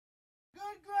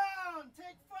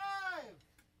Take 5.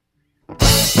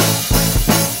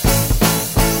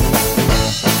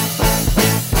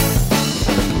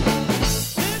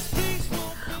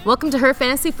 Welcome to Her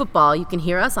Fantasy Football. You can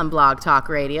hear us on Blog Talk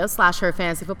Radio /Her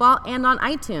Fantasy Football and on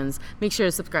iTunes. Make sure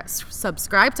to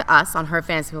subscribe to us on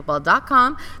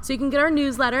herfantasyfootball.com so you can get our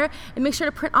newsletter, and make sure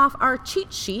to print off our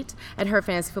cheat sheet at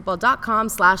herfantasyfootball.com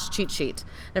 /cheat sheet.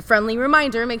 And a friendly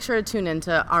reminder, make sure to tune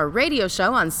into our radio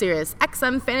show on Sirius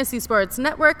XM Fantasy Sports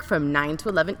Network from 9 to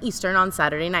 11 Eastern on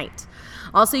Saturday night.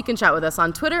 Also, you can chat with us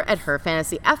on Twitter at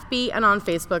HerFantasyFB and on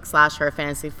Facebook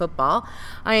 /HerFantasyFootball.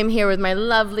 I am here with my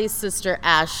lovely sister,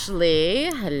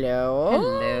 Ashley. Hello.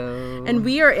 Hello. And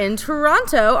we are in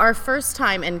Toronto, our first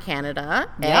time in Canada.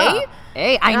 Yeah.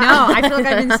 A. I know. I feel like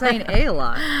I've been saying A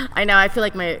lot. I know. I feel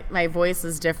like my voice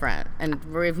is different. And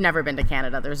we've never been to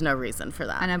Canada. There's no reason for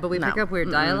that. I know, but we pick up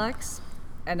weird dialects.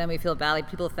 And then we feel badly.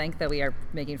 People think that we are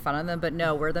making fun of them, but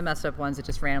no, we're the messed up ones that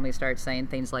just randomly start saying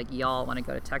things like y'all when I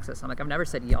go to Texas. I'm like, I've never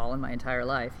said y'all in my entire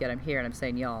life, yet I'm here and I'm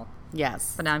saying y'all.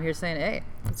 Yes. But now I'm here saying A.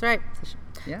 That's right.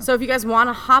 Yeah. So if you guys want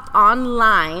to hop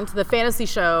online to the fantasy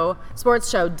show,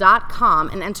 sportsshow.com,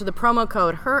 and enter the promo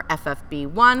code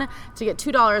HerFFB1 to get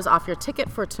 $2 off your ticket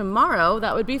for tomorrow,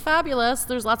 that would be fabulous.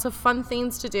 There's lots of fun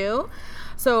things to do.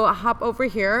 So hop over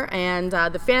here, and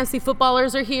the fantasy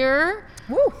footballers are here.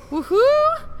 Woo!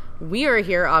 Woohoo! We are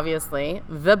here, obviously,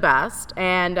 the best,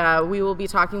 and we will be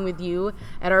talking with you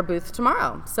at our booth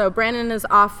tomorrow. So Brandon is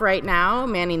off right now,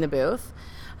 manning the booth.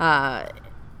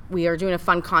 We are doing a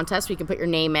fun contest where you can put your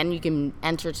name in. You can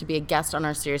enter to be a guest on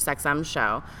our SiriusXM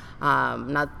show.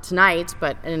 Not tonight,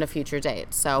 but in a future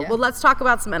date. So, Well, let's talk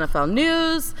about some NFL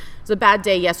news. It was a bad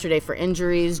day yesterday for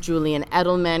injuries. Julian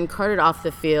Edelman carted off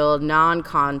the field,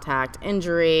 non-contact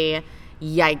injury.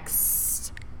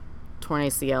 Yikes. Torn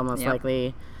ACL, most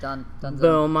likely. Done.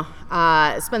 Boom.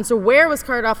 Spencer Ware was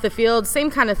carted off the field.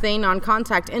 Same kind of thing,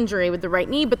 non-contact injury with the right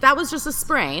knee, but that was just a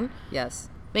sprain. Yes.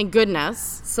 Thank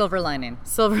goodness. Silver lining.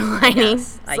 Silver lining.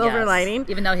 Yes, Silver lining.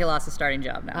 Even though he lost his starting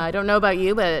job now. I don't know about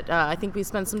you, but I think we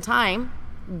spent some time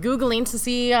Googling to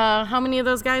see how many of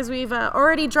those guys we've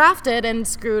already drafted and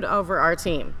screwed over our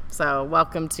team. So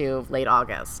welcome to late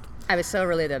August. I was so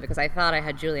relieved though, because I thought I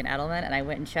had Julian Edelman, and I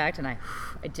went and checked, and I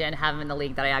didn't have him in the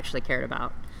league that I actually cared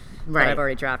about. Right. That I've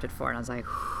already drafted for, and I was like,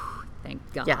 thank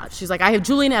God. Yeah, she's like, I have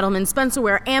Julian Edelman, Spencer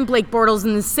Ware, and Blake Bortles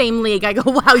in the same league. I go,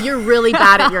 wow, you're really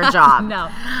bad at your job. No,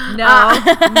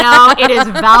 it is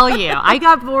value. I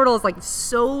got Bortles like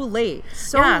so late,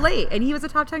 and he was a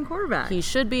top 10 quarterback. He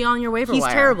should be on your waiver He's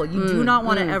wire. terrible. You do not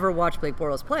want to ever watch Blake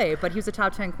Bortles play, but he was a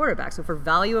top 10 quarterback. So for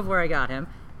value of where I got him,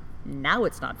 now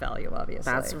it's not value,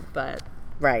 obviously. But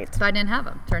right. So I didn't have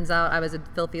him. Turns out I was a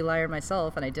filthy liar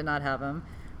myself, and I did not have him.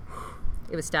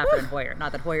 It was Stafford and Hoyer.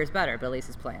 Not that Hoyer's better, but at least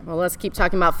he's playing. Well, let's keep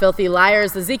talking about filthy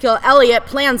liars. Ezekiel Elliott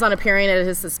plans on appearing at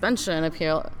his suspension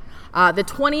appeal the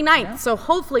 29th. Yeah. So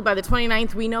hopefully by the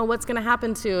 29th, we know what's going to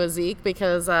happen to Zeke,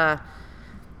 because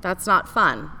that's not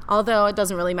fun. Although it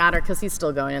doesn't really matter because he's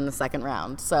still going in the second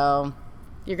round. So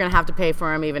you're going to have to pay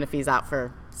for him even if he's out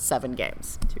for 7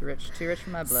 games. Too rich for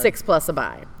my blood. 6 plus a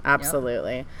bye.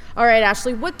 Absolutely. Yep. All right,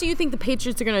 Ashley, what do you think the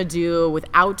Patriots are going to do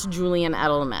without Julian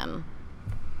Edelman?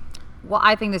 Well,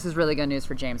 I think this is really good news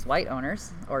for James White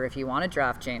owners, or if you want to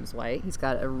draft James White. He's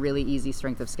got a really easy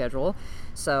strength of schedule.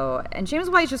 So, and James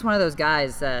White's just one of those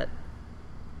guys that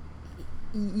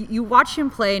you watch him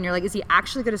play and you're like, is he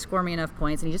actually going to score me enough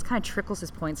points? And he just kind of trickles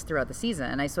his points throughout the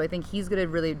season. And so I think he's going to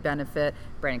really benefit.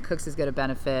 Brandon Cooks is going to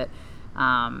benefit.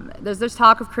 There's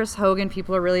talk of Chris Hogan.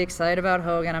 People are really excited about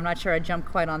Hogan. I'm not sure I jumped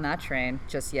quite on that train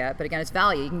just yet, but again, it's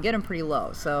value. You can get him pretty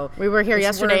low. So we were here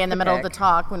yesterday in the middle of the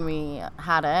talk when we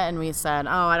had it, and we said,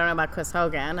 "Oh, I don't know about Chris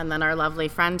Hogan," and then our lovely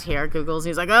friend here Googles.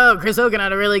 He's like, "Oh, Chris Hogan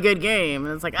had a really good game,"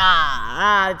 and it's like,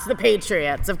 it's the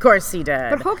Patriots. Of course he did.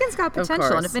 But Hogan's got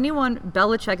potential, and if anyone,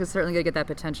 Belichick is certainly going to get that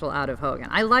potential out of Hogan.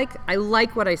 I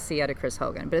like what I see out of Chris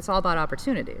Hogan, but it's all about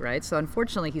opportunity, right? So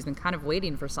unfortunately, he's been kind of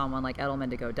waiting for someone like Edelman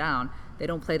to go down. They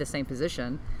don't play the same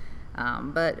position.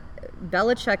 But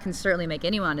Belichick can certainly make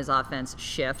anyone in his offense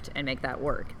shift and make that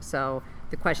work. So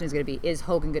the question is going to be, is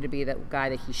Hogan going to be that guy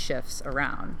that he shifts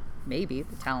around? Maybe.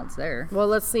 The talent's there. Well,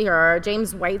 let's see here.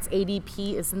 James White's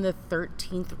ADP is in the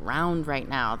 13th round right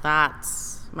now.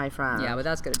 That's, my friend. Yeah, but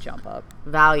that's going to jump up.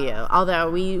 Value.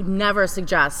 Although we never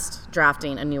suggest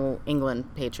drafting a New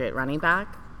England Patriot running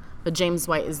back. But James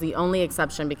White is the only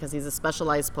exception because he's a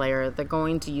specialized player. They're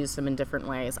going to use him in different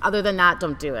ways. Other than that,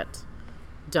 don't do it.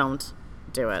 Don't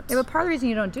do it. Yeah, but part of the reason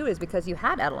you don't do it is because you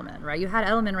had Edelman, right? You had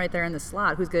Edelman right there in the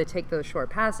slot who's going to take those short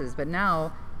passes, but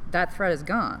now that threat is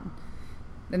gone.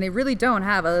 And they really don't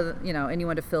have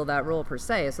anyone to fill that role per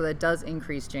se. So that does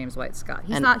increase James White-Scott.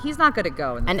 He's not going to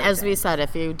go. In the and as we said,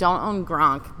 if you don't own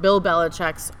Gronk, Bill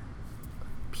Belichick's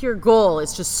pure goal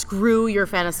is to screw your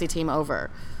fantasy team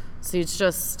over. So you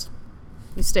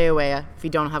stay away if you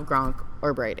don't have Gronk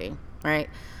or Brady, right?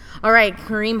 All right,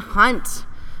 Kareem Hunt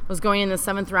was going in the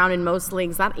 7th round in most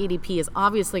leagues. That ADP is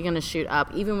obviously going to shoot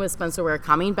up, even with Spencer Ware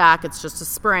coming back. It's just a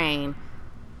sprain.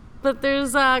 But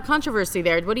there's controversy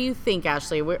there. What do you think,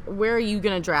 Ashley? Where are you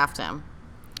going to draft him?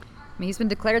 I mean, he's been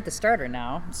declared the starter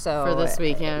now. So for this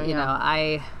weekend, you know,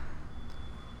 I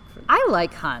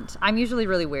like Hunt. I'm usually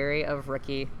really wary of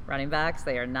rookie running backs.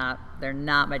 They're not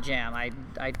my jam.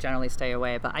 I generally stay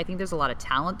away. But I think there's a lot of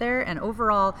talent there. And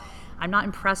overall, I'm not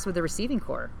impressed with the receiving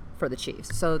core for the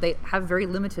Chiefs. So they have very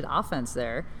limited offense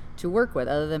there to work with,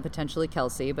 other than potentially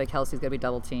Kelsey. But Kelsey's going to be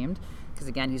double teamed because,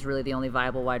 again, he's really the only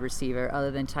viable wide receiver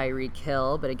other than Tyreek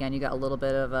Hill. But, again, you got a little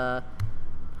bit of a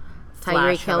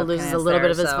Tyreek Hill loses a little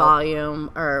bit of his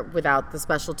volume or without the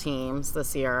special teams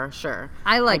this year, sure.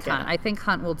 I like Hunt. I think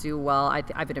Hunt will do well.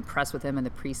 I've been impressed with him in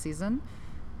the preseason.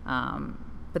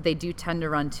 But they do tend to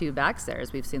run 2 backs there,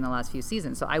 as we've seen the last few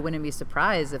seasons. So I wouldn't be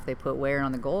surprised if they put Ware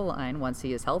on the goal line once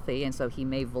he is healthy, and so he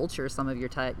may vulture some of your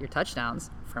touchdowns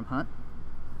from Hunt.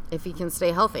 If he can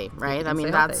stay healthy, right? I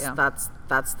mean, that's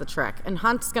the trick. And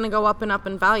Hunt's going to go up and up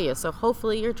in value. So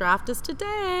hopefully your draft is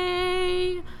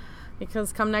today.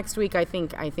 Because come next week, I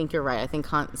think you're right. I think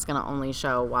Hunt is going to only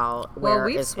show while Ware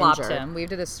is injured. We've swapped him. We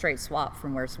did a straight swap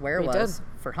from where Ware was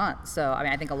for Hunt. So, I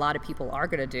mean, I think a lot of people are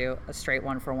going to do a straight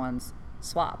 1-for-1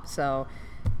 swap. So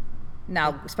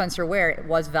now Spencer Ware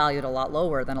was valued a lot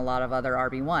lower than a lot of other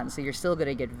RB1s. So you're still going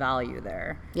to get value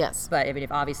there. Yes. But if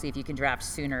you can draft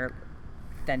sooner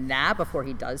than that before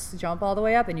he does jump all the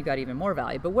way up, and you got even more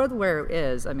value. But where Ware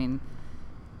is, I mean,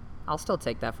 I'll still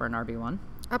take that for an RB1.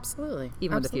 Absolutely.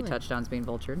 Even with a few touchdowns being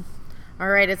vultured. All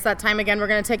right, it's that time again. We're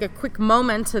going to take a quick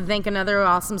moment to thank another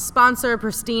awesome sponsor,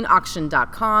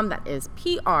 PristineAuction.com. That is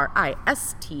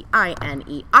PRISTINE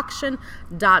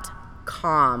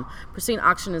auction.com. Pristine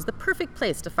Auction is the perfect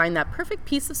place to find that perfect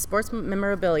piece of sports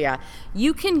memorabilia.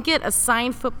 You can get a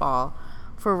signed football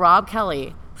for Rob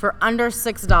Kelly for under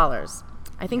 $6.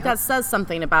 I think that says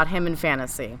something about him in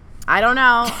fantasy. I don't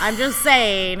know. I'm just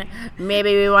saying,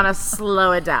 maybe we want to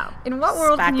slow it down. In what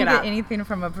world can you get anything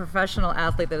from a professional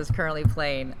athlete that is currently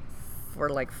playing for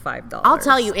like $5? I'll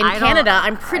tell you, in Canada,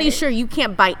 I'm pretty sure you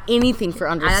can't buy anything for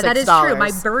under $6. That is true.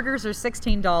 My burgers are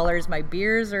 $16. My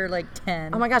beers are like $10.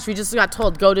 Oh my gosh, we just got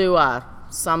told go to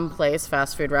some place,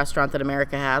 fast food restaurant that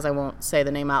America has. I won't say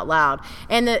the name out loud.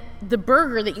 And the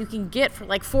burger that you can get for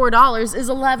like $4 is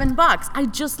 $11. I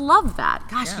just love that.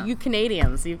 Gosh, you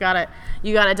Canadians, you got it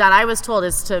done. I was told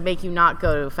it's to make you not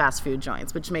go to fast food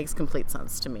joints, which makes complete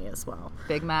sense to me as well.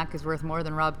 Big Mac is worth more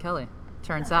than Rob Kelly.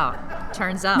 Turns out.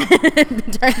 Turns out.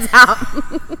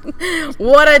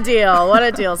 What a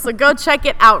deal. So go check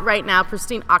it out right now,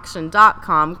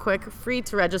 pristineauction.com. Quick, free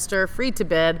to register, free to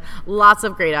bid. Lots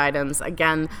of great items.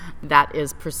 Again, that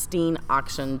is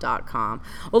pristineauction.com.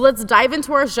 Well, let's dive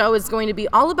into our show. It's going to be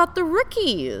all about the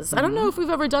rookies. Mm-hmm. I don't know if we've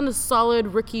ever done a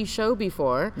solid rookie show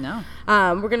before. No.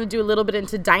 We're going to do a little bit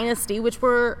into Dynasty, which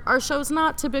our show's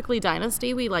not typically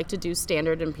Dynasty. We like to do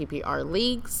standard and PPR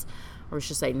leagues. Or we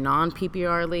should say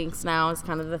non-PPR leagues now is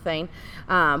kind of the thing.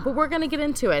 But we're going to get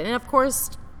into it. And, of course,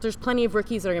 there's plenty of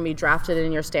rookies that are going to be drafted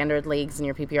in your standard leagues and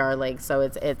your PPR leagues, so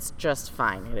it's just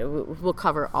fine. We'll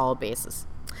cover all bases.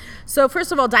 So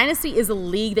first of all, Dynasty is a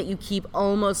league that you keep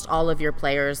almost all of your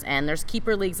players, and there's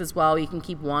keeper leagues as well. You can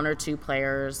keep 1 or 2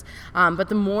 players, but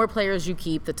the more players you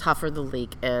keep, the tougher the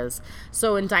league is.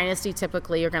 So in Dynasty,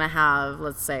 typically you're going to have,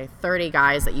 let's say, 30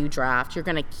 guys that you draft. You're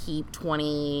going to keep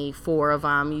 24 of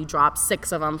them. You drop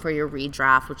 6 of them for your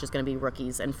redraft, which is going to be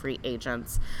rookies and free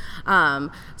agents.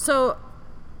 So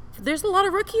there's a lot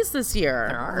of rookies this year.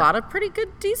 There are. A lot of pretty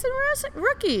good, decent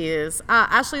rookies.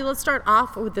 Ashley, let's start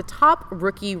off with the top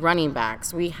rookie running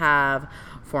backs. We have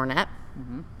Fournette.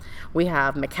 Mm-hmm. We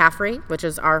have McCaffrey, which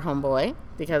is our homeboy,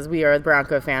 because we are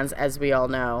Bronco fans, as we all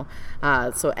know.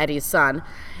 So Eddie's son.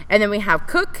 And then we have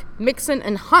Cook, Mixon,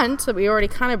 and Hunt, that we already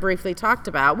kind of briefly talked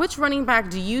about. Which running back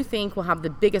do you think will have the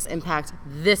biggest impact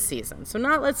this season? So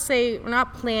let's say we're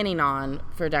not planning on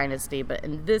for Dynasty, but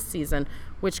in this season,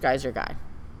 which guy's your guy?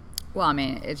 Well, I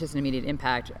mean, it's just an immediate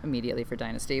impact immediately for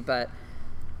Dynasty, but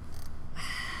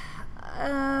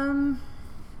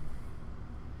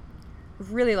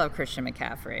really love Christian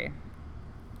McCaffrey.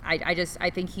 I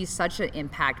think he's such an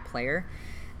impact player.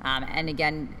 And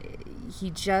again,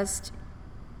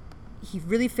 he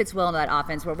really fits well into that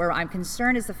offense. Where I'm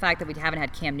concerned is the fact that we haven't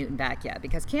had Cam Newton back yet,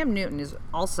 because Cam Newton is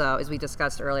also, as we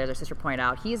discussed earlier, their sister pointed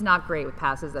out, he is not great with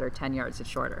passes that are 10 yards and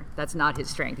shorter. That's not his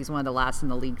strength. He's one of the last in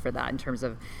the league for that in terms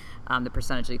of the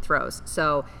percentage that he throws.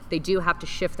 So they do have to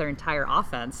shift their entire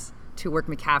offense to work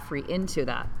McCaffrey into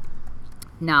that.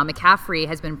 Now, McCaffrey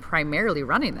has been primarily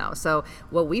running, though. So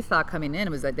what we thought coming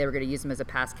in was that they were going to use him as a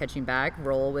pass-catching back,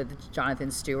 roll with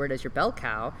Jonathan Stewart as your bell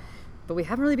cow. But we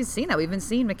haven't really been seeing that. We've been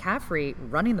seeing McCaffrey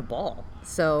running the ball.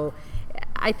 So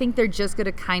I think they're just going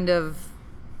to kind of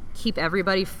keep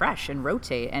everybody fresh and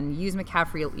rotate and use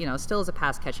McCaffrey, still as a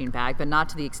pass-catching back, but not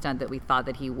to the extent that we thought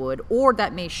that he would, or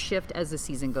that may shift as the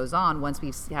season goes on once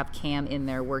we have Cam in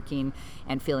there working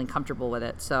and feeling comfortable with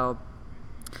it. So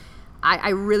I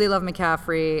really love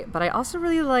McCaffrey, but I also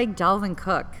really like Dalvin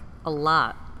Cook a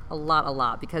lot,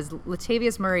 because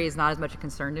Latavius Murray is not as much a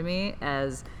concern to me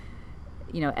as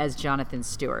Jonathan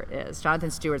Stewart is. Jonathan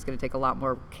Stewart's going to take a lot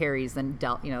more carries than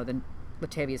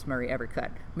Latavius Murray ever could.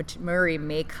 Murray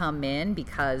may come in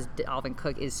because Dalvin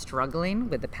Cook is struggling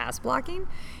with the pass blocking.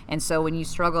 And so when you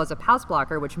struggle as a pass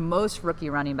blocker, which most rookie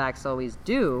running backs always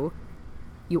do,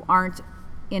 you aren't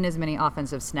in as many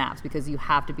offensive snaps because you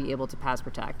have to be able to pass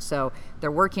protect. So they're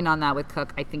working on that with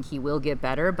Cook. I think he will get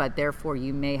better, but therefore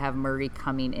you may have Murray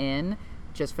coming in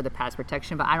just for the pass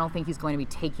protection, but I don't think he's going to be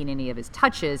taking any of his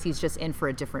touches. He's just in for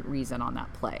a different reason on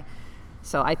that play.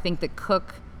 So I think that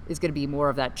Cook is going to be more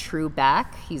of that true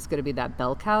back. He's going to be that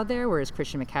bell cow there, whereas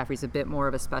Christian McCaffrey's a bit more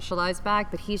of a specialized back,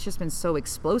 but he's just been so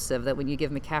explosive that when you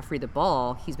give McCaffrey the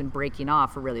ball, he's been breaking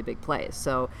off for really big plays.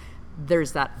 So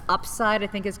there's that upside, I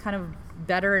think, is kind of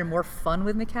better and more fun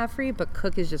with McCaffrey, but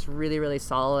Cook is just really, really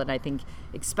solid. And I think,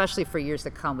 especially for years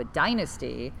to come with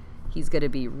Dynasty, he's going to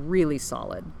be really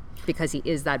solid because he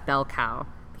is that bell cow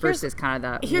versus kind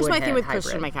of the Here's my thing with hybrid.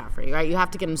 Christian McCaffrey, right? You have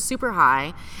to get him super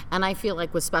high, and I feel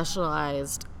like with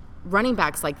specialized running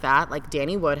backs like that, like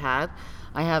Danny Woodhead,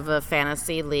 I have a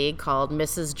fantasy league called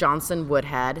Mrs. Johnson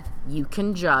Woodhead. You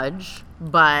can judge,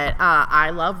 but I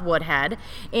love Woodhead.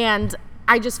 And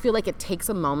I just feel like it takes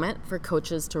a moment for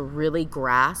coaches to really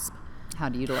grasp how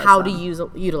to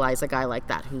utilize a guy like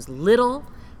that who's little,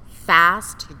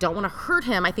 fast. You don't want to hurt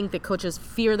him. I think that coaches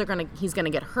fear he's going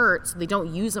to get hurt, so they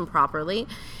don't use him properly,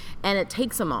 and it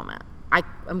takes a moment.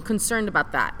 I'm concerned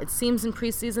about that. It seems in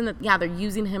preseason that, they're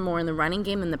using him more in the running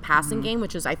game than the passing game,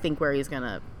 which is, I think, where he's going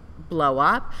to blow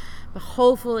up. But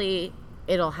hopefully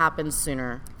it'll happen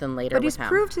sooner than later with him. But he's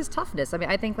proved his toughness. I mean,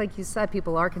 I think, like you said,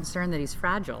 people are concerned that he's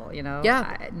fragile,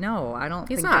 Yeah. I don't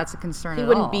think not. that's a concern at all. He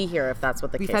wouldn't be here if that's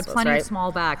what the case was, We've had plenty right? of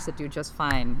small backs that do just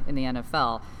fine in the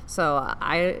NFL. So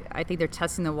I think they're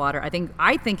testing the water. I think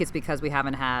it's because we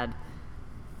haven't had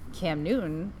Cam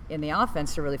Newton in the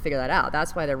offense to really figure that out.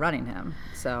 That's why they're running him.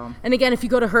 So, and again, if you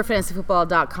go to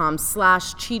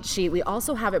herfantasyfootball.com/cheat sheet, we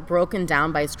also have it broken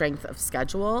down by strength of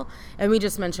schedule. And we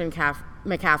just mentioned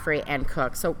McCaffrey and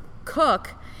Cook. So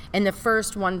Cook, in the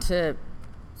first 1 to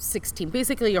 16,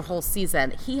 basically your whole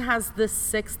season, he has the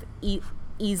 6th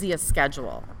easiest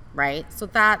schedule, right? So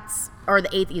or the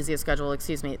 8th easiest schedule,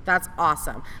 excuse me. That's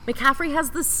awesome. McCaffrey has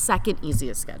the 2nd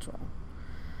easiest schedule.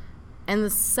 And the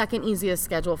 2nd easiest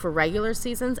schedule for regular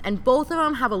seasons, and both of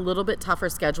them have a little bit tougher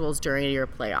schedules during your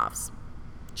playoffs,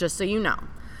 just so you know.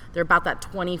 They're about that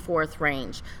 24th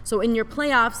range. So in your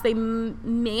playoffs, they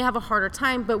may have a harder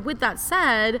time, but with that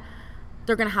said,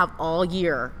 they're going to have all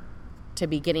year to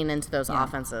be getting into those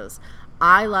offenses.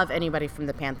 I love anybody from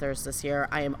the Panthers this year.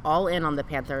 I am all in on the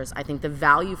Panthers. I think the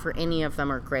value for any of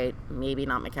them are great, maybe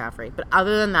not McCaffrey. But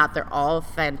other than that, they're all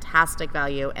fantastic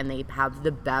value, and they have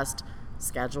the best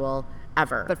schedule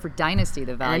ever. But for Dynasty,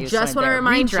 the value is just want to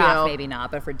remind Redraft, you, maybe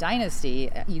not, but for Dynasty,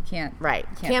 you can't. Right.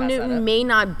 You can't Cam pass that Newton up. may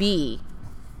not be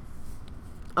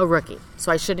a rookie,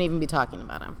 so I shouldn't even be talking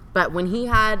about him. But when he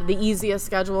had the easiest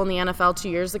schedule in the NFL 2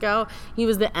 years ago, he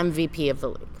was the MVP of the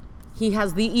league. He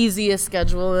has the easiest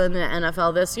schedule in the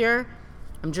NFL this year.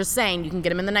 I'm just saying, you can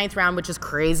get him in the 9th round, which is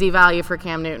crazy value for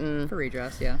Cam Newton. For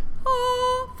redrafts, yeah.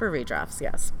 For redrafts,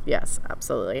 yes. Yes,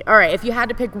 absolutely. All right, if you had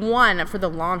to pick one for the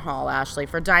long haul, Ashley,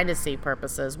 for dynasty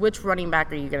purposes, which running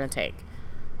back are you going to take?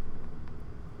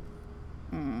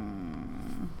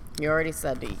 You already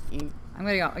said you. I'm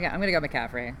gonna go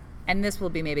McCaffrey. And this will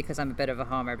be maybe because I'm a bit of a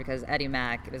homer, because Eddie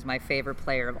Mack is my favorite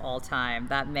player of all time.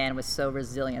 That man was so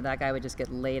resilient. That guy would just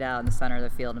get laid out in the center of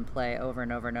the field and play over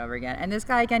and over and over again. And this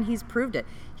guy, again, he's proved it.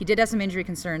 He did have some injury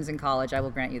concerns in college, I will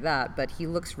grant you that, but he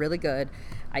looks really good.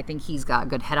 I think he's got a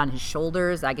good head on his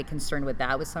shoulders. I get concerned with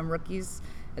that with some rookies,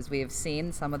 as we have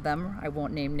seen. Some of them, I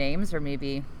won't name names, or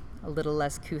maybe a little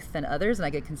less couth than others, and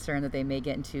I get concerned that they may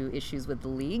get into issues with the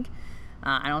league.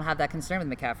 I don't have that concern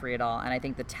with McCaffrey at all, and I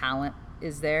think the talent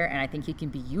is there, and I think he can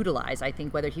be utilized. I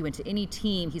think whether he went to any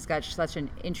team, he's got such an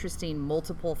interesting,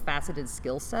 multiple faceted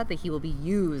skill set that he will be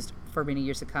used for many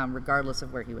years to come, regardless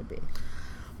of where he would be.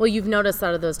 Well, you've noticed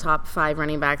out of those top 5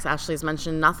 running backs, Ashley's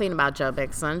mentioned nothing about Joe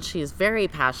Mixon. She's very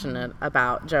passionate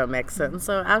about Joe Mixon.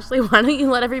 So, Ashley, why don't you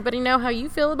let everybody know how you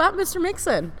feel about Mr.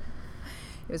 Mixon?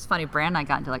 It was funny. Brand and I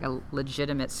got into like a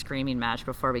legitimate screaming match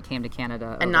before we came to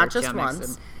Canada. And not just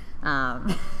once.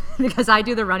 Because I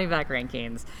do the running back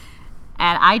rankings.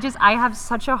 And I have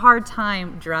such a hard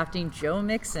time drafting Joe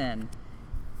Mixon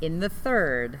in the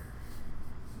 3rd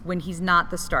when he's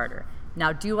not the starter.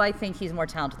 Now, do I think he's more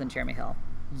talented than Jeremy Hill?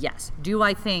 Yes. Do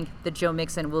I think that Joe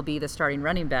Mixon will be the starting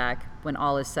running back when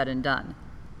all is said and done?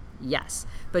 Yes.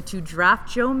 But to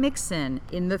draft Joe Mixon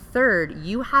in the 3rd,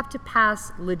 you have to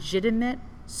pass legitimate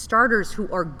starters who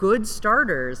are good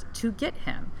starters to get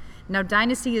him. Now,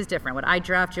 Dynasty is different. Would I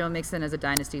draft Joe Mixon as a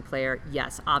Dynasty player?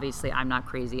 Yes. Obviously, I'm not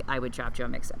crazy. I would draft Joe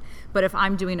Mixon. But if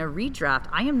I'm doing a redraft,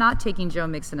 I am not taking Joe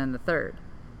Mixon in the 3rd.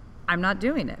 I'm not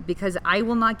doing it because I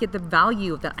will not get the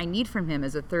value that I need from him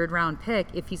as a 3rd-round pick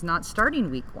if he's not starting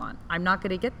week 1. I'm not going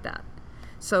to get that.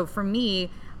 So for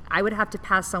me, I would have to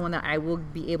pass someone that I will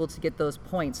be able to get those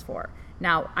points for.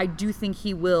 Now, I do think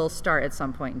he will start at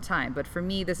some point in time, but for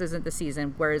me, this isn't the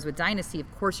season. Whereas with Dynasty,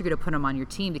 of course, you're going to put him on your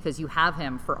team because you have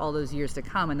him for all those years to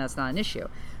come, and that's not an issue.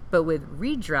 But with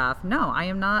redraft, no, I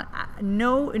am not. In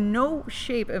no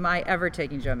shape am I ever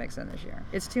taking Joe Mixon this year.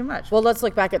 It's too much. Well, let's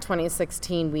look back at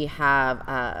 2016. We have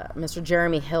Mr.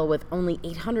 Jeremy Hill with only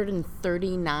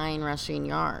 839 rushing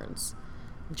yards.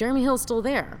 Jeremy Hill's still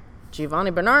there.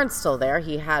 Giovanni Bernard's still there.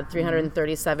 He had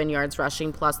 337 yards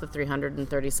rushing plus the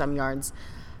 330-some yards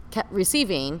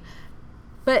receiving.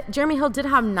 But Jeremy Hill did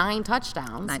have 9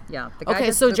 touchdowns. Yeah.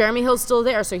 Okay, so Jeremy Hill's still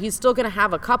there, so he's still going to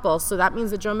have a couple. So that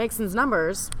means that Joe Mixon's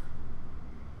numbers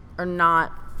are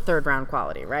not 3rd-round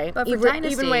quality, right? But for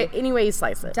Dynasty, any way you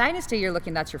slice it. Dynasty, you're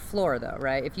looking, that's your floor, though,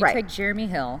 right? If you take Jeremy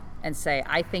Hill and say,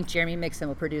 I think Jeremy Mixon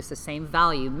will produce the same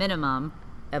value, minimum,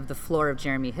 of the floor of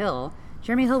Jeremy Hill.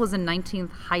 Jeremy Hill was the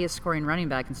 19th highest-scoring running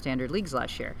back in standard leagues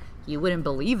last year. You wouldn't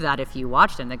believe that if you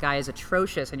watched him. The guy is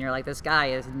atrocious, and you're like, this guy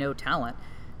has no talent.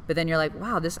 But then you're like,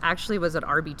 wow, this actually was an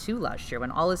RB2 last year.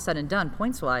 When all is said and done,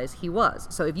 points-wise, he was.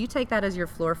 So if you take that as your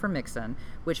floor for Mixon,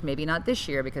 which maybe not this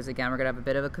year because, again, we're going to have a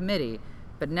bit of a committee,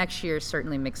 but next year,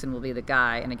 certainly Mixon will be the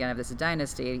guy. And again, if this is a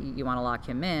Dynasty, you want to lock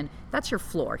him in. That's your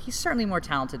floor. He's certainly more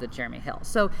talented than Jeremy Hill.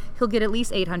 So he'll get at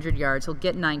least 800 yards. He'll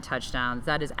get 9 touchdowns.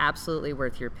 That is absolutely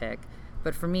worth your pick.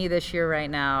 But for me this year right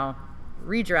now,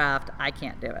 redraft, I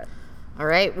can't do it. All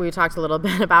right, we talked a little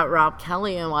bit about Rob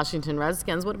Kelly and Washington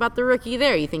Redskins. What about the rookie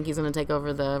there? You think he's going to take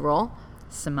over the role?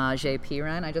 Samaje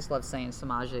Perine. I just love saying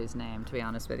Samaje's name, to be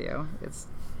honest with you. It's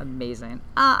amazing.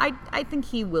 I think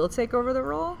he will take over the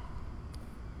role.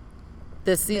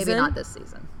 This season? Maybe not this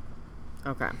season.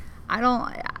 Okay.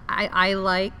 I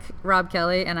like Rob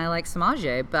Kelly and I like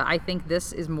Samaje, but I think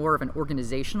this is more of an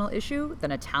organizational issue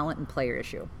than a talent and player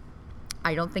issue.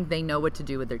 I don't think they know what to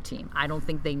do with their team. I don't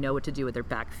think they know what to do with their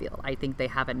backfield. I think they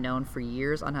haven't known for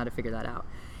years on how to figure that out.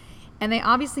 And they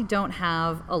obviously don't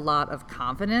have a lot of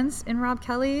confidence in Rob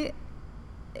Kelly,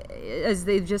 as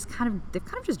they've kind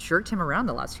of just jerked him around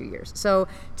the last few years. So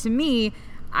to me,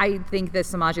 I think that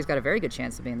Samaje's got a very good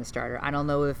chance of being the starter. I don't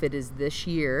know if it is this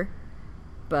year,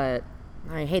 but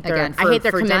I hate their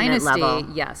for commitment Dynasty,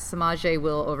 level. Yes, Samaje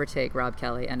will overtake Rob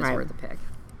Kelly and is worth the pick.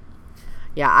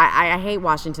 Yeah, I hate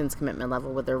Washington's commitment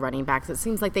level with their running backs. It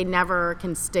seems like they never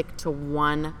can stick to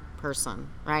one person,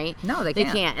 right? No, they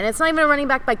can't. And it's not even a running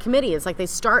back by committee. It's like they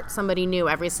start somebody new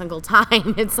every single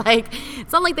time. It's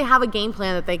not like they have a game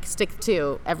plan that they stick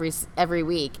to every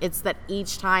week. It's that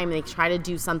each time they try to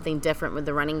do something different with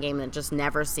the running game that just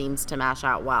never seems to mash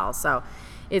out well. So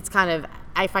it's kind of,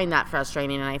 I find that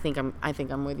frustrating, and I think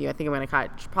I'm with you. I think I'm going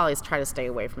to probably try to stay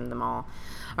away from them all.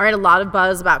 All right, a lot of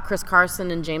buzz about Chris Carson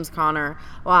and James Conner.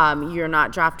 You're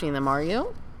not drafting them, are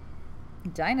you?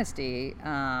 Dynasty,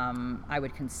 I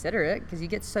would consider it because you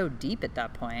get so deep at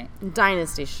that point.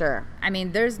 Dynasty, sure. I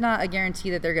mean, there's not a guarantee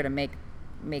that they're going to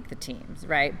make the teams,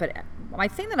 right? But my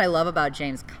thing that I love about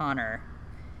James Conner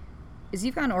is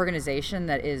you've got an organization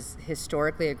that is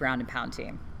historically a ground and pound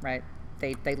team, right?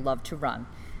 They love to run.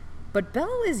 But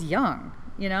Bell is young,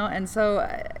 and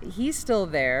so he's still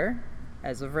there.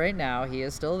 As of right now, he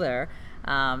is still there.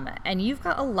 And you've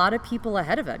got a lot of people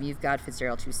ahead of him. You've got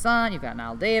Fitzgerald Toussaint, you've got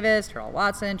Nile Davis, Terrell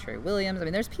Watson, Trey Williams. I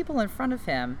mean, there's people in front of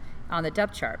him on the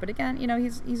depth chart. But again,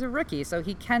 he's a rookie, so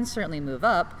he can certainly move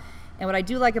up. And what I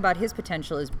do like about his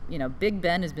potential is, Big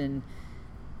Ben has been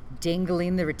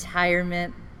dangling the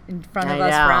retirement in front of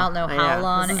us for I don't know how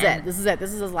long. This is it.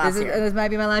 This is his last year. This might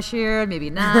be my last year. Maybe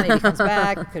not. Maybe he comes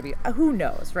back. It could be. Who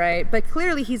knows, right? But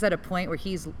clearly he's at a point where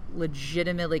he's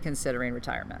legitimately considering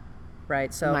retirement.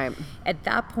 Right. So at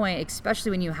that point,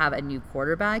 especially when you have a new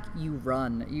quarterback, you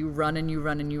run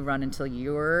until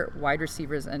your wide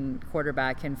receivers and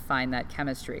quarterback can find that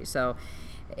chemistry. So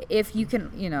if you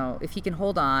can, if he can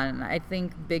hold on, I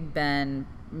think Big Ben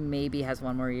maybe has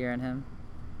one more year in him.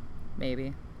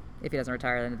 Maybe, if he doesn't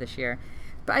retire at the end of this year.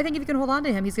 But I think if you can hold on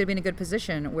to him, he's going to be in a good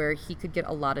position where he could get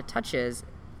a lot of touches,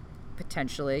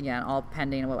 potentially, again, all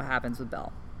pending on what happens with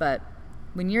Bell. But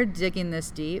when you're digging this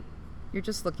deep, you're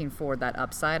just looking for that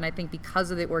upside. And I think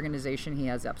because of the organization, he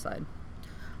has the upside.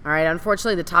 All right.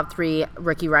 Unfortunately, the top 3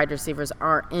 rookie wide receivers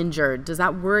are injured. Does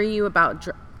that worry you about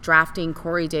drafting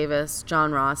Corey Davis,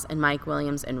 John Ross, and Mike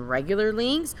Williams in regular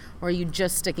leagues? Or are you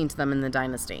just sticking to them in the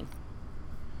dynasty?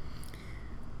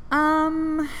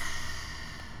 I'm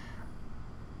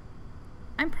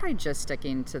probably just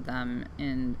sticking to them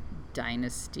in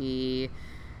dynasty.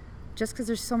 Just because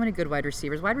there's so many good wide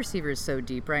receivers. Wide receiver is so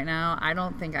deep right now. I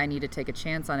don't think I need to take a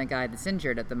chance on a guy that's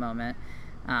injured at the moment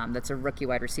that's a rookie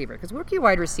wide receiver. Because rookie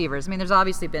wide receivers, there's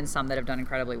obviously been some that have done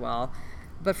incredibly well.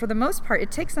 But for the most part,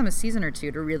 it takes them a season or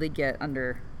two to really get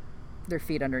under their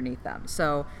feet underneath them.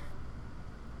 So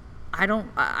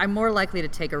I'm more likely to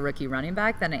take a rookie running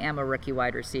back than I am a rookie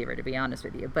wide receiver, to be honest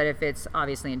with you. But if it's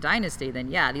obviously in dynasty, then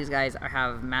yeah, these guys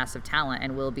have massive talent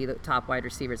and will be the top wide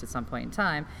receivers at some point in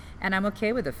time. And I'm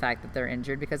okay with the fact that they're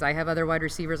injured because I have other wide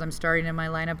receivers I'm starting in my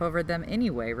lineup over them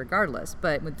anyway, regardless.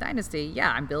 But with dynasty,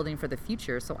 yeah, I'm building for the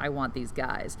future, so I want these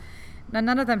guys. Now,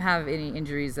 none of them have any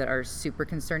injuries that are super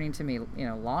concerning to me,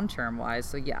 long-term wise.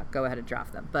 So yeah, go ahead and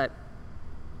draft them. But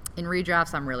in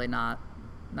redrafts, I'm really not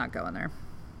going there.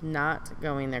 Not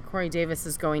going there. Corey Davis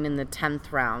is going in the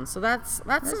 10th round, so that's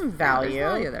some value.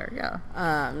 There's value there,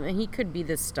 yeah. He could be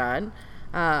the stud.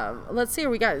 Let's see.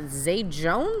 We got Zay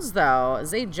Jones, though.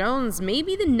 Zay Jones may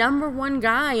be the number 1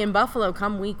 guy in Buffalo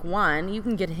come week 1. You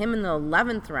can get him in the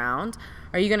 11th round.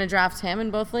 Are you going to draft him in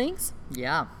both leagues?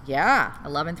 Yeah.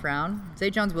 11th round.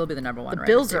 Zay Jones will be the number 1. The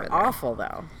Bills are awful,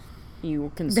 though.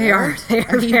 You concerned? They are.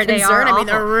 Are you concerned?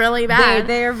 They're really bad.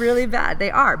 They are really bad. They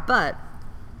are, but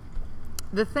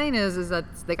the thing is that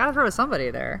they got to throw to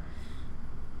somebody there.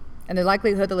 And the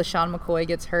likelihood that LaShawn McCoy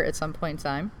gets hurt at some point in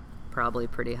time, probably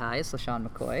pretty high. It's LaShawn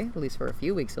McCoy. At least for a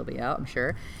few weeks he'll be out, I'm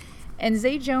sure. And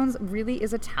Zay Jones really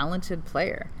is a talented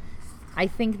player. I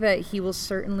think that he will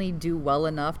certainly do well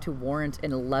enough to warrant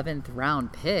an 11th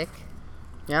round pick.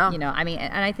 Yeah. And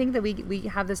I think that we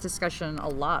have this discussion a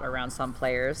lot around some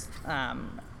players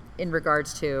in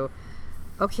regards to,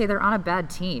 okay, they're on a bad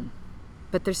team,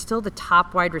 but they're still the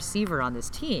top wide receiver on this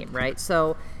team, right?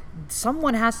 So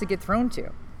someone has to get thrown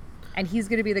to, and he's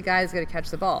going to be the guy who's going to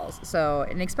catch the balls. So,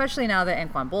 and especially now that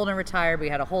Anquan Boldin retired, we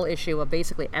had a whole issue of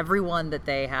basically everyone that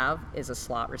they have is a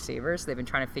slot receiver. So they've been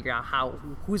trying to figure out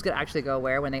who's going to actually go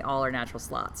where when they all are natural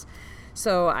slots.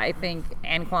 So I think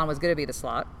Anquan was going to be the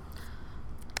slot,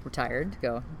 retired, to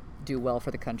go do well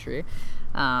for the country.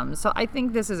 So I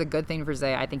think this is a good thing for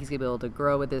Zay. I think he's going to be able to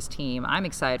grow with this team. I'm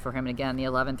excited for him. And again, the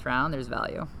 11th round, there's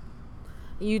value.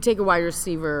 You take a wide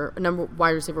receiver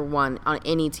 1 on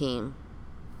any team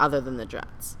other than the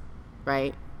Jets,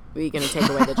 right? Are you going to take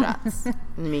away the Jets?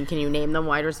 Can you name them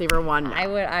wide receiver 1? No.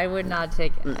 I would not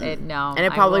take it. No, and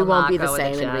it probably won't be the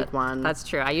same in week 1. That's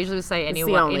true. I usually say any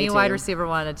wide receiver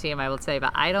 1 on a team I would say,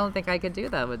 but I don't think I could do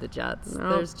that with the Jets.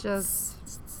 No, there's just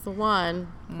it's the one.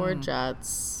 Poor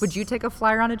Jets. Would you take a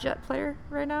flyer on a Jet player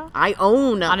right now? I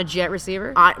own on a Jet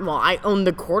receiver. I own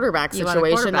the quarterback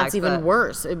situation. That's even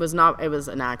worse. It was not. It was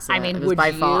an accident. It was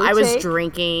by fault. I was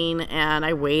drinking and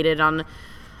I waited on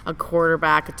a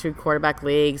 2-quarterback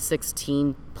league,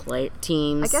 16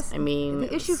 teams. I guess the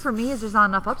issue for me is there's not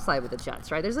enough upside with the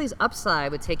Jets, right? There's at least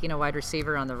upside with taking a wide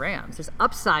receiver on the Rams. There's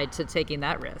upside to taking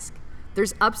that risk.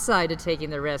 There's upside to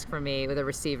taking the risk for me with a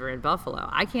receiver in Buffalo.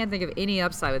 I can't think of any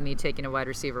upside with me taking a wide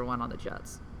receiver 1 on the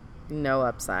Jets. No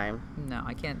upside. No,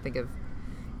 I can't think of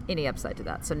any upside to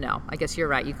that. So no, I guess you're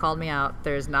right. You called me out.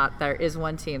 There is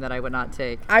one team that I would not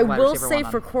take. I will say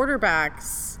for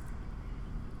quarterbacks,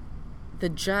 the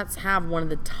Jets have one of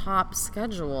the top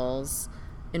schedules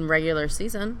in regular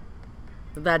season.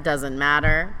 That doesn't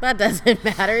matter.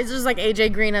 It's just like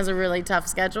AJ Green has a really tough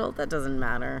schedule. That doesn't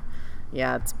matter.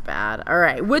 Yeah, it's bad. All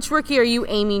right. Which rookie are you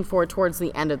aiming for towards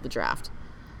the end of the draft?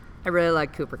 I really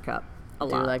like Cooper Kupp a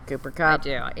lot. Do you like Cooper Kupp? I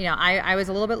do. I was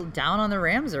a little bit down on the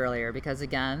Rams earlier because,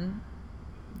 again,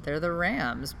 they're the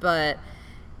Rams. But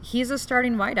he's a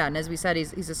starting wideout. And as we said,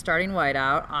 he's a starting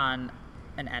wideout on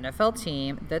an NFL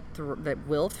team that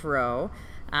will throw.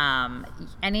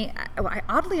 Oddly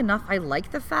enough, I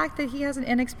like the fact that he has an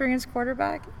inexperienced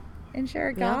quarterback in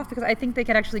Jared Goff because I think they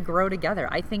could actually grow together.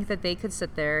 I think that they could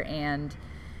sit there and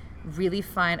really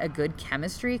find a good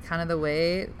chemistry, kind of the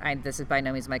way, this is by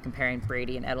no means my comparing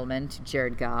Brady and Edelman to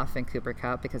Jared Goff and Cooper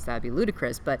Kupp because that would be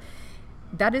ludicrous, but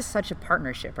that is such a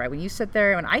partnership, right? When you sit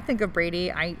there, when I think of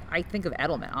Brady, I think of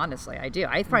Edelman, honestly, I do.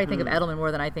 I probably think of Edelman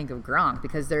more than I think of Gronk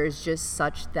because there is just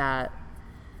such that,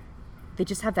 they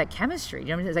just have that chemistry. You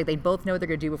know what I mean? It's like they both know what they're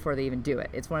going to do before they even do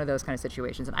it. It's one of those kind of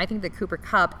situations. And I think that Cooper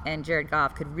Kupp and Jared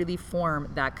Goff could really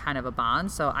form that kind of a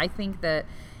bond. So I think that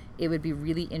it would be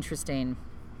really interesting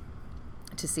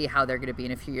to see how they're going to be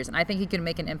in a few years. And I think he can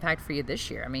make an impact for you this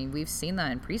year. I mean, we've seen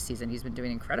that in preseason. He's been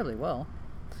doing incredibly well.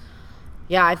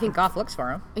 Yeah, I think Goff looks for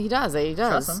him. He does.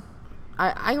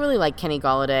 I really like Kenny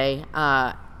Golladay.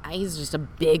 He's just a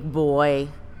big boy.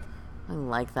 I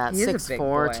like that.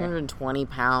 6'4", 220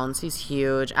 pounds. He's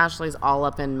huge. Ashley's all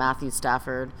up in Matthew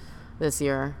Stafford this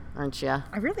year, aren't you?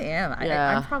 I really am.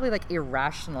 Yeah. I'm probably like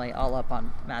irrationally all up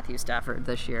on Matthew Stafford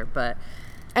this year, but...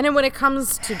 And then when it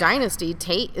comes to Dynasty,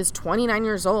 Tate is 29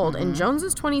 years old and Jones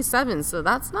is 27, so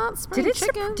that's not spring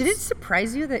chickens. Did it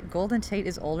surprise you that Golden Tate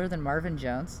is older than Marvin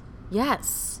Jones?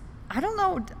 Yes. I don't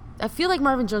know. I feel like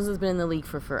Marvin Jones has been in the league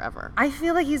for forever. I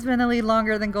feel like he's been in the league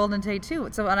longer than Golden Tate, too.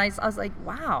 So and I was like,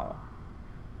 wow.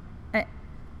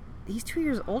 He's 2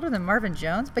 years older than Marvin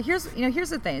Jones. But here's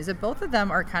the thing, is that both of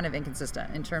them are kind of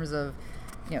inconsistent in terms of,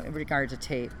 in regard to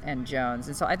Tate and Jones.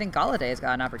 And so I think Golladay has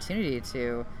got an opportunity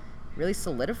to really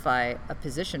solidify a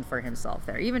position for himself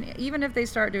there. Even if they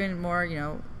start doing more,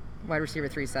 wide receiver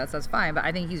 3 sets, that's fine. But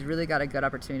I think he's really got a good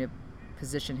opportunity to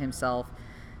position himself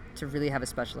to really have a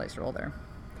specialized role there.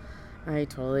 I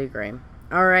totally agree.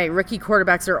 All right, rookie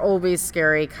quarterbacks are always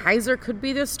scary. Kizer could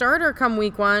be the starter come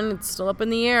week 1. It's still up in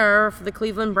the air for the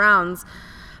Cleveland Browns.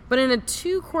 But in a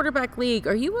 2-quarterback league,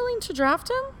 are you willing to draft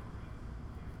him?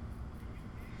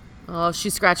 Oh,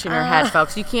 she's scratching her head,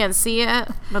 folks. You can't see it,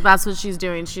 but that's what she's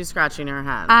doing. She's scratching her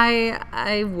head.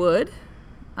 I would.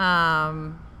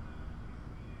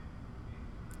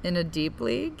 In a deep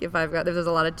league, if there's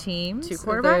a lot of teams.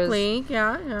 2-quarterback league,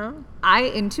 yeah.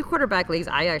 In 2-quarterback leagues,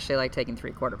 I actually like taking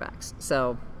 3 quarterbacks.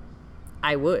 So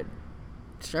I would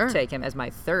take him as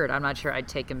my third. I'm not sure I'd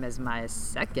take him as my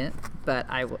second, but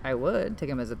I would take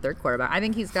him as a third quarterback. I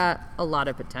think he's got a lot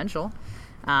of potential.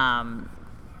 The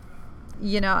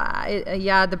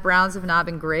Browns have not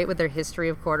been great with their history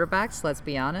of quarterbacks, let's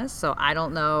be honest. So I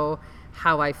don't know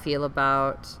how I feel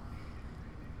about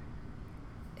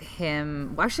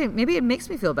him. Well, actually, maybe it makes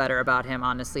me feel better about him,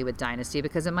 honestly, with Dynasty,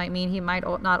 because it might mean he might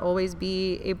not always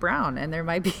be a Brown, and there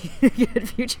might be a good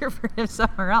future for him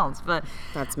somewhere else. But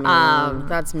that's mean.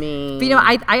 That's mean.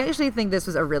 But I actually think this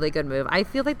was a really good move. I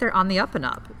feel like they're on the up and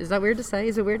up. Is that weird to say?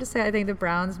 Is it weird to say I think the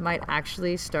Browns might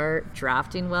actually start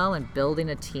drafting well and building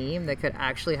a team that could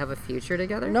actually have a future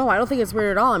together? No, I don't think it's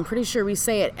weird at all. I'm pretty sure we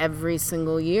say it every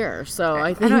single year. So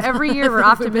I think know every year we're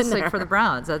optimistic for the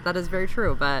Browns. That is very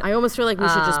true. But I almost feel like we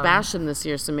should just bash them this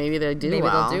year, so maybe they do well. Maybe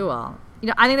they'll do well.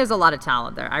 I think there's a lot of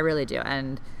talent there. I really do.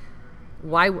 And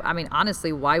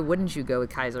honestly, why wouldn't you go with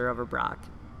Kizer over Brock?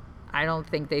 I don't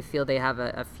think they feel they have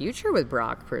a future with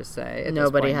Brock, per se.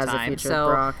 Nobody has a future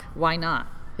with Brock. Why not?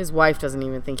 His wife doesn't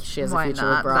even think she has a future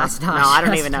with Brock. That's not I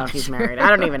don't even know if he's married. I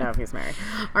don't even know if he's married.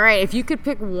 All right, if you could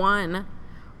pick one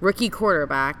rookie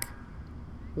quarterback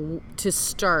to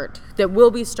start, that will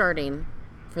be starting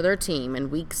for their team in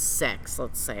week 6,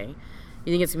 let's say,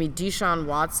 you think it's going to be Deshaun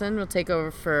Watson will take over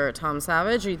for Tom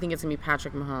Savage, or you think it's going to be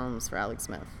Patrick Mahomes for Alex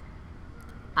Smith?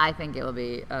 I think it will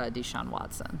be Deshaun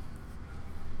Watson.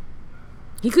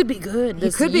 He could be good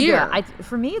this year. Be good.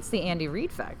 For me, it's the Andy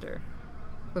Reid factor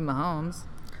with Mahomes.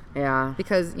 Yeah.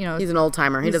 Because, he's an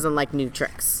old-timer. He doesn't like new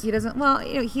tricks. He doesn't. Well,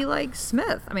 he likes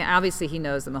Smith. I mean, obviously he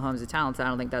knows that Mahomes is talented. I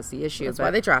don't think that's the issue. That's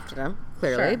why they drafted him.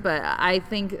 Clearly. Sure. But I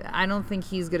don't think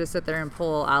he's going to sit there and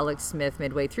pull Alex Smith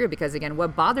midway through, because, again,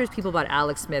 what bothers people about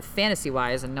Alex Smith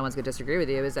fantasy-wise, and no one's going to disagree with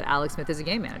you, is that Alex Smith is a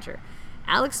game manager.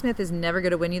 Alex Smith is never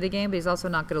going to win you the game, but he's also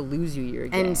not going to lose you your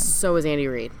game. And so is Andy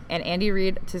Reid. And Andy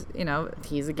Reid,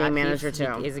 he's a game manager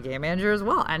too. He's a game manager as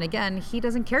well. And again, he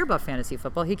doesn't care about fantasy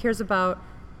football. He cares about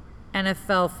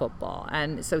NFL football.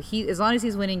 And so as long as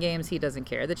he's winning games, he doesn't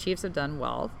care. The Chiefs have done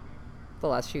well the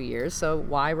last few years, so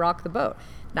why rock the boat?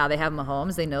 Now they have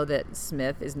Mahomes. They know that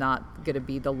Smith is not going to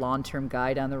be the long-term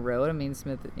guy down the road. I mean,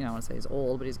 Smith, I want to say he's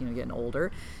old, but he's going to get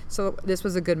older. So this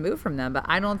was a good move from them. But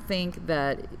I don't think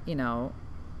that,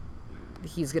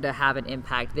 he's going to have an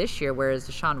impact this year, whereas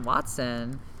Deshaun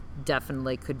Watson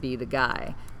definitely could be the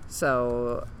guy.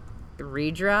 So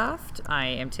redraft, I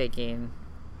am taking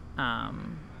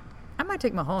I might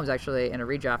take Mahomes actually in a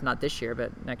redraft, not this year,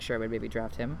 but next year I would maybe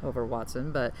draft him over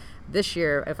Watson. But this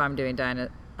year, if I'm doing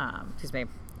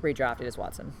redraft, it is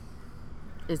Watson.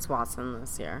 It's Watson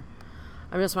this year.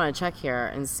 I just want to check here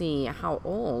and see how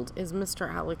old is Mr.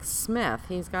 Alex Smith.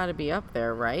 He's got to be up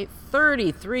there, right?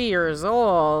 33 years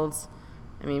old.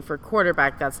 I mean, for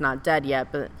quarterback, that's not dead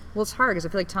yet, but... Well, it's hard because I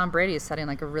feel like Tom Brady is setting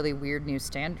like a really weird new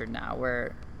standard now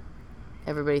where...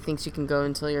 Everybody thinks you can go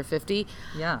until you're 50.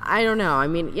 Yeah. I don't know. I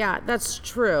mean, yeah, that's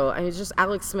true. I mean, it's just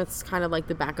Alex Smith's kind of like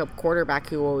the backup quarterback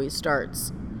who always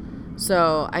starts.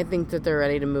 So I think that they're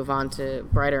ready to move on to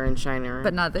brighter and shinier.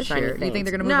 But not this year. Things. You think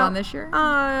they're going to move on this year?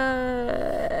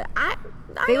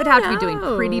 They would have to be doing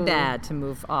pretty bad to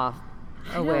move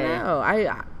away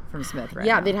I from Smith, right?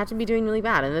 Yeah, now. they'd have to be doing really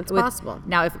bad, and it's possible.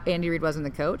 Now, if Andy Reid wasn't the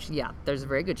coach, yeah, there's a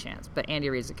very good chance. But Andy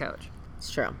Reid's the coach.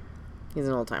 It's true. He's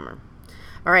an old-timer.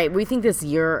 All right, we think this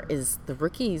year is the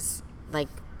rookies, like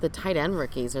the tight end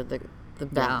rookies are the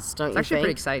best, don't you think? It's actually a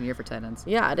pretty exciting year for tight ends.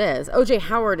 Yeah, it is. O.J.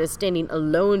 Howard is standing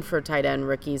alone for tight end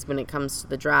rookies when it comes to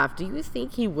the draft. Do you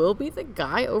think he will be the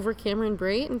guy over Cameron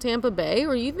Brate in Tampa Bay,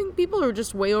 or do you think people are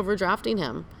just way overdrafting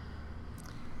him?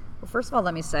 Well, first of all,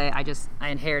 let me say I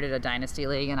inherited a dynasty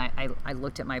league, and I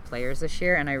looked at my players this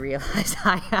year, and I realized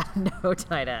I have no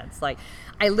tight ends. Like,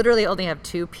 I literally only have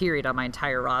 2 period on my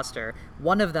entire roster.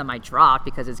 One of them I dropped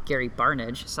because it's Gary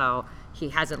Barnidge, so he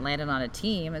hasn't landed on a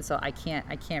team, and so I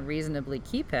can't reasonably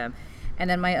keep him. And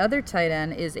then my other tight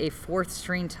end is a 4th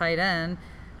string tight end.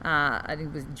 I think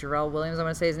it was Jarrell Williams, I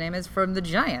want to say his name is, from the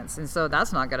Giants. And so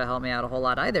that's not going to help me out a whole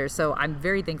lot either. So I'm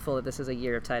very thankful that this is a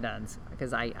year of tight ends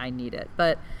because I need it.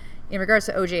 But in regards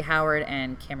to O.J. Howard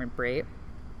and Cameron Brate,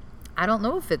 I don't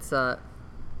know if it's a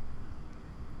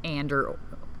and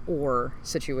or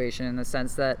situation in the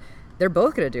sense that they're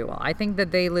both going to do well. I think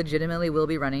that they legitimately will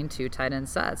be running 2 tight end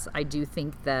sets. I do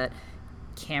think that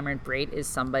Cameron Brate is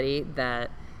somebody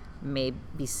that may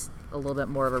be a little bit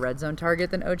more of a red zone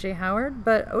target than O.J. Howard,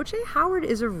 but O.J. Howard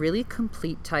is a really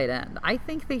complete tight end. I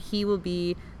think that he will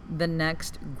be the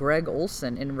next Greg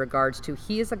Olsen in regards to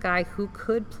he is a guy who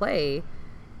could play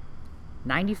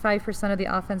 95% of the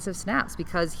offensive snaps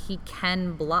because he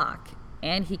can block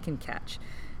and he can catch.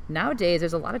 Nowadays,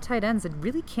 there's a lot of tight ends that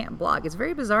really can't block. It's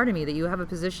very bizarre to me that you have a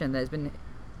position that has been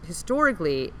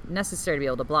historically necessary to be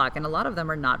able to block, and a lot of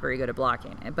them are not very good at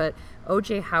blocking. But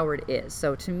O.J. Howard is.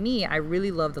 So to me, I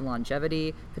really love the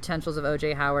longevity potentials of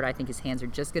O.J. Howard. I think his hands are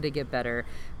just going to get better.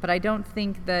 But I don't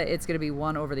think that it's going to be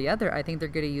one over the other. I think they're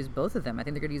going to use both of them. I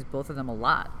think they're going to use both of them a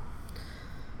lot.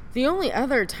 The only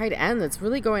other tight end that's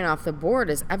really going off the board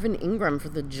is Evan Ingram for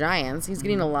the Giants. He's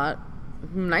getting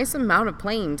nice amount of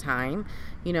playing time.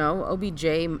 You know, OBJ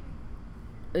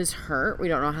is hurt. We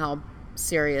don't know how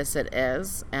serious it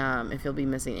is, if he'll be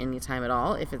missing any time at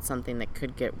all, if it's something that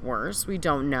could get worse. We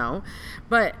don't know.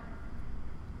 But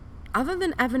other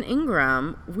than Evan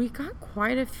Ingram, we got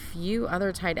quite a few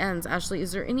other tight ends. Ashley,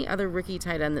 is there any other rookie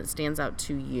tight end that stands out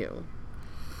to you?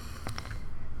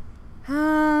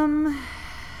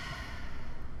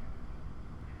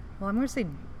 Well, I'm going to say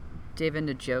David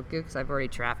Njoku because I've already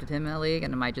drafted him in a league,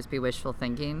 and it might just be wishful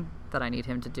thinking that I need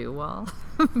him to do well.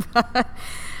 But,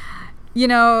 you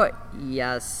know,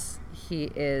 yes, he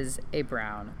is a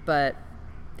Brown, but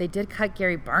they did cut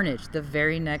Gary Barnidge the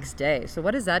very next day. So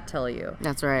what does that tell you?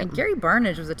 That's right. And Gary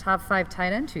Barnidge was a top 5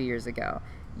 tight end 2 years ago.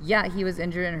 Yeah, he was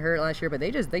injured and hurt last year, but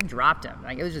they dropped him.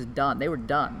 Like, it was just done. They were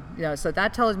done. You know, so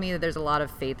that tells me that there's a lot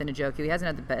of faith in Njoku. He hasn't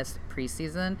had the best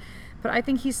preseason, but I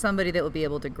think he's somebody that will be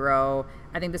able to grow.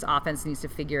 I think this offense needs to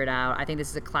figure it out. I think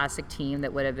this is a classic team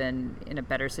that would have been in a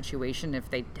better situation if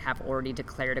they have already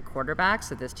declared a quarterback,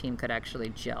 so this team could actually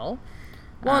gel.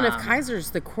 Well, and if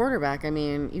Kaiser's the quarterback, I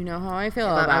mean, you know how I feel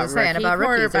about rookies.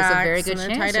 There's a very good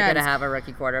chance you're going to have a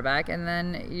rookie quarterback, and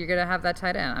then you're going to have that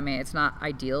tight end. I mean, it's not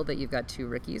ideal that you've got 2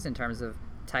 rookies in terms of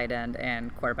tight end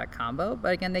and quarterback combo,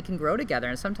 but again, they can grow together,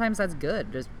 and sometimes that's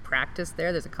good. There's practice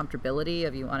there. There's a comfortability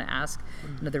if you want to ask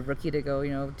another rookie to go,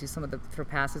 you know, do some of the throw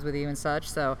passes with you and such.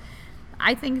 So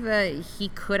I think that he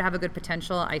could have a good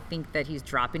potential. I think that he's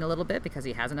dropping a little bit because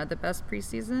he hasn't had the best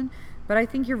preseason, but I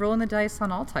think you're rolling the dice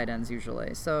on all tight ends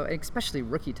usually, so especially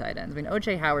rookie tight ends. I mean,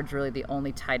 O.J. Howard's really the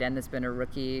only tight end that's been a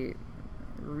rookie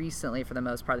recently for the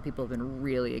most part that people have been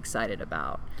really excited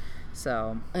about.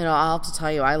 So, you know, I'll have to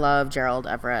tell you, I love Gerald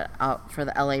Everett out for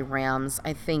the LA Rams.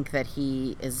 I think that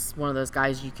he is one of those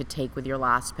guys you could take with your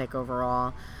last pick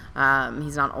overall.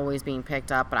 He's not always being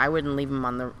picked up, but I wouldn't leave him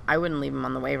on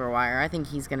the waiver wire. I think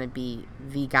he's going to be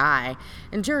the guy.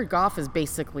 And Jared Goff is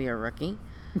basically a rookie.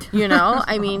 You know,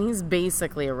 I mean, he's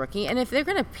basically a rookie. And if they're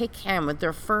going to pick him with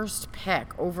their first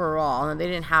pick overall, and they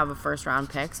didn't have a first-round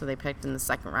pick, so they picked in the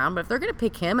second round. But if they're going to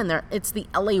pick him, and it's the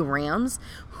LA Rams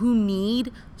who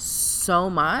need so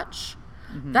much,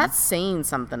 that's saying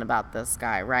something about this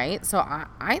guy, right? So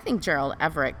I think Gerald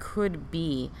Everett could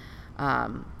be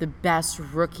the best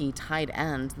rookie tight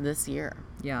end this year.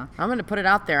 Yeah. I'm going to put it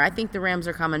out there. I think the Rams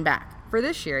are coming back. For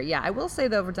this year, yeah. I will say,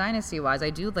 though, for dynasty-wise,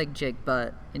 I do like Jake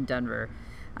Butt in Denver.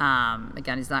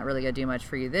 Again, he's not really going to do much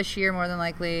for you this year, more than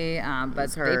likely.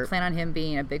 But they plan on him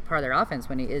being a big part of their offense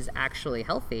when he is actually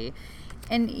healthy.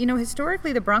 And, you know,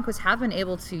 historically, the Broncos have been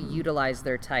able to utilize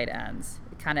their tight ends.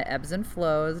 It kind of ebbs and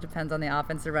flows, depends on the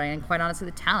offensive line, and quite honestly,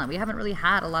 the talent. We haven't really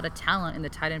had a lot of talent in the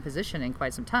tight end position in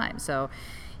quite some time. So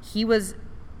he was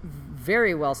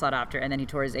very well sought after, and then he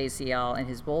tore his ACL in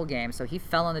his bowl game, so he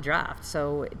fell in the draft.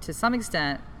 So to some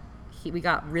extent, we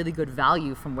got really good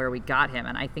value from where we got him,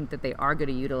 and I think that they are going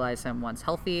to utilize him once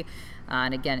healthy.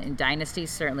 And again, in Dynasty,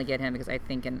 certainly get him, because I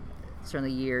think in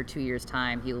certainly a year, 2 years'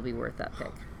 time, he will be worth that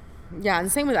pick. Yeah,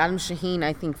 and same with Adam Shaheen.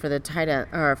 I think for the tight end,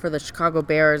 or for the Chicago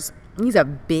Bears, he's a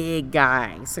big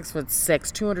guy,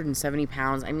 6'6", 270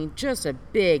 pounds. I mean, just a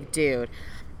big dude.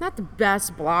 Not the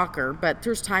best blocker, but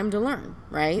there's time to learn,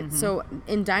 right? So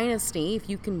in Dynasty, if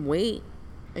you can wait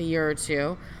a year or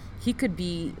two, he could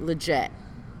be legit.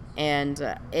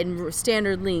 And in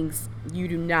standard leagues, you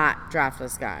do not draft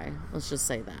this guy. Let's just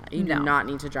say that. You do not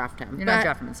need to draft him. You're not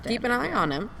drafting him in standard. Keep an eye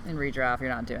on him. In redraft, you're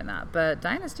not doing that. But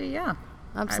Dynasty, yeah.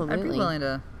 Absolutely. I'd be willing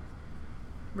to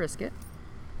risk it.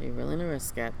 Be willing to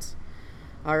risk it.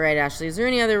 All right, Ashley. Is there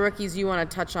any other rookies you want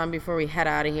to touch on before we head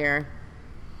out of here?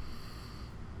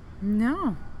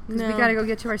 No. Because we got to go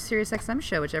get to our SiriusXM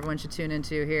show, which everyone should tune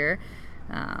into here.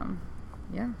 Yeah.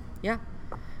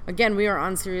 Again, we are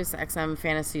on SiriusXM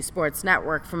Fantasy Sports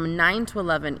Network from 9 to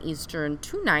 11 Eastern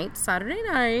tonight, Saturday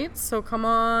night. So come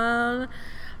on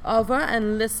over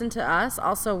and listen to us.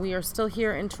 Also, we are still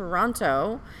here in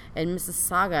Toronto and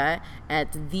Mississauga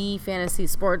at the Fantasy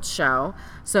Sports Show.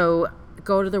 So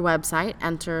go to their website,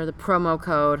 enter the promo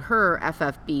code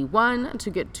HERFFB1 to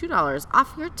get $2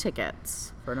 off your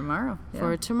tickets. For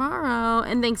tomorrow.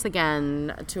 And thanks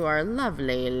again to our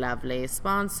lovely, lovely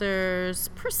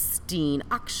sponsors,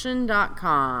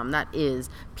 PristineAuction.com. That is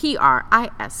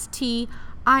PRISTINE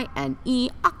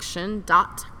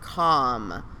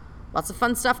auction.com. Lots of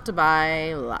fun stuff to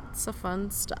buy. Lots of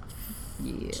fun stuff.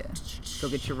 Yeah. Go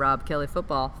get your Rob Kelly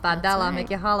football. $5, make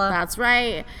you holla. That's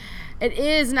right. It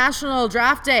is National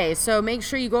Draft Day, so make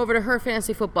sure you go over to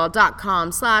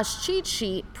herfantasyfootball.com/cheat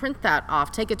sheet, print that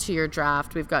off, take it to your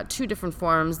draft. We've got 2 different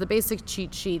forms, the basic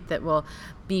cheat sheet that will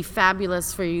be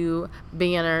fabulous for you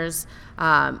beginners,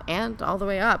 and all the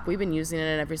way up. We've been using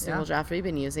it in every single draft we've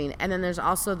been using. And then there's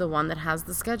also the one that has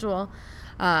the schedule,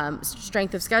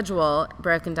 strength of schedule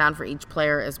broken down for each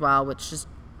player as well, which is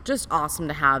just awesome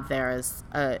to have there as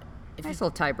a nice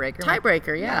little tiebreaker.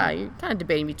 Tiebreaker, yeah. You're kind of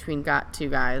debating between two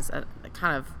guys. It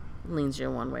kind of leans you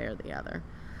one way or the other.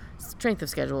 Strength of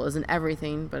schedule isn't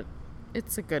everything, but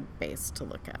it's a good base to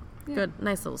look at. Yeah. Good,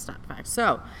 nice little stat fact.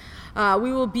 So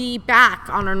we will be back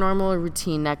on our normal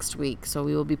routine next week. So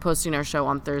we will be posting our show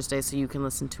on Thursday, so you can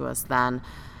listen to us then.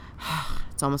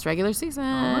 It's almost regular season.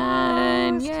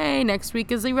 Almost. Yay. Next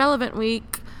week is Irrelevant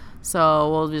week. So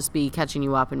we'll just be catching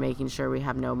you up and making sure we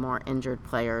have no more injured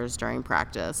players during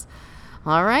practice.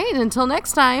 All right, until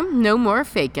next time, no more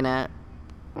faking it.